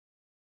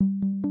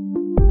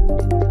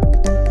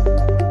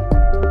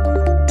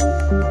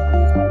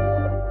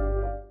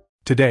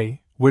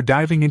Today, we're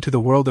diving into the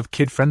world of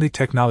kid-friendly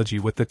technology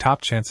with the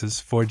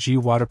Topchances 4G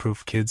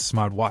waterproof kids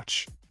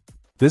smartwatch.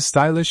 This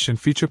stylish and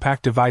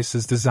feature-packed device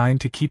is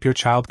designed to keep your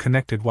child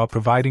connected while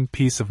providing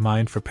peace of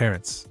mind for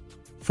parents.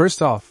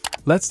 First off,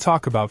 let's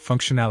talk about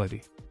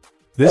functionality.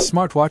 This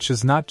smartwatch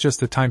is not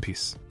just a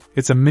timepiece,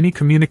 it's a mini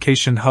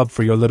communication hub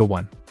for your little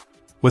one.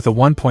 With a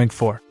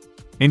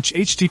 1.4-inch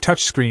HD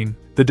touchscreen,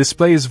 the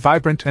display is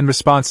vibrant and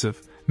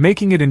responsive,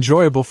 making it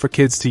enjoyable for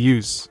kids to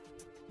use.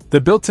 The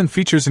built-in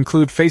features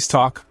include Face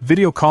Talk,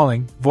 video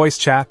calling, voice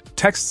chat,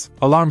 texts,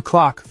 alarm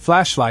clock,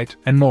 flashlight,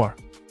 and more.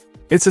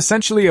 It's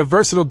essentially a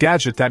versatile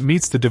gadget that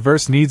meets the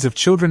diverse needs of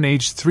children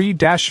aged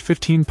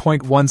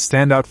 3-15. One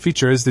standout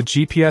feature is the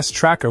GPS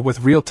tracker with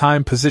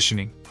real-time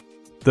positioning.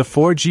 The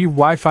 4G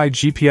Wi-Fi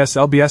GPS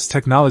LBS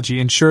technology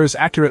ensures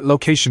accurate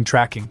location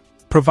tracking,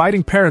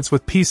 providing parents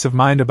with peace of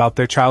mind about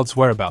their child's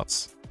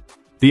whereabouts.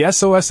 The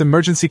SOS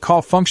emergency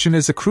call function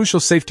is a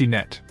crucial safety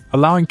net,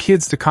 allowing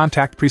kids to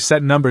contact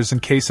preset numbers in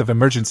case of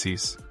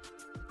emergencies.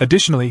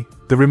 Additionally,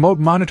 the remote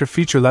monitor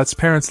feature lets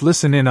parents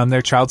listen in on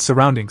their child's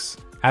surroundings,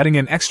 adding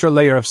an extra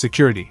layer of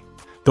security.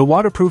 The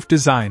waterproof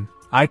design,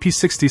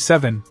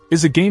 IP67,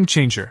 is a game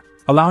changer,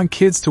 allowing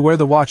kids to wear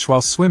the watch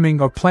while swimming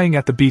or playing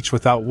at the beach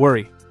without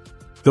worry.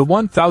 The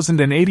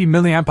 1080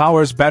 mAh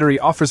battery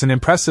offers an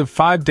impressive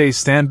 5-day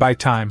standby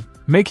time,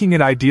 making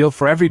it ideal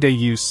for everyday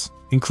use,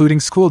 including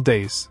school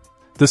days.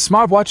 The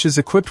smartwatch is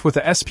equipped with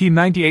a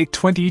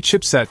SP9820E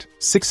chipset,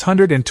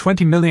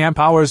 620 mAh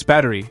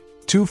battery,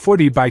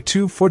 240 by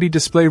 240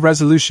 display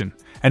resolution,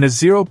 and a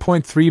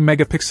 0.3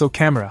 megapixel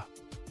camera.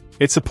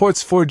 It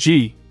supports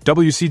 4G,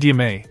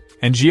 WCDMA,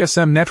 and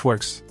GSM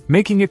networks,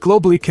 making it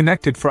globally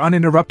connected for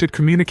uninterrupted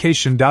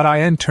communication.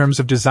 In terms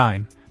of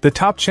design, the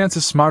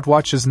Topchances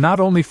smartwatch is not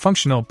only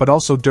functional but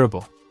also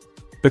durable.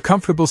 The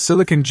comfortable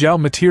silicone gel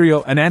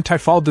material and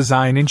anti-fall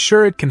design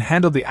ensure it can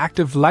handle the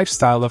active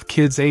lifestyle of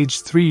kids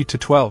aged 3 to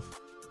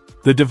 12.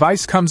 The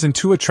device comes in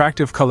 2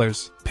 attractive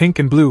colors, pink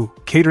and blue,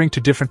 catering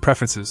to different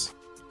preferences.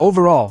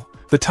 Overall,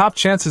 the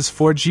Topchances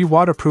 4G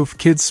waterproof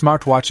kids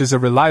smartwatch is a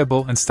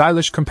reliable and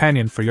stylish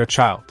companion for your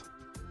child.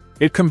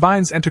 It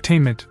combines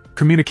entertainment,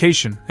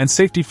 communication, and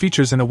safety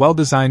features in a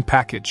well-designed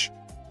package.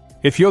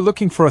 If you're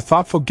looking for a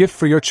thoughtful gift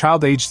for your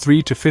child aged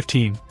 3 to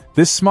 15,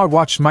 this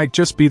smartwatch might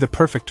just be the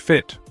perfect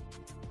fit.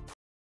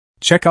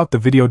 Check out the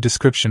video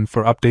description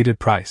for updated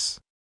price.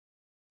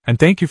 And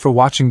thank you for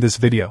watching this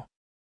video.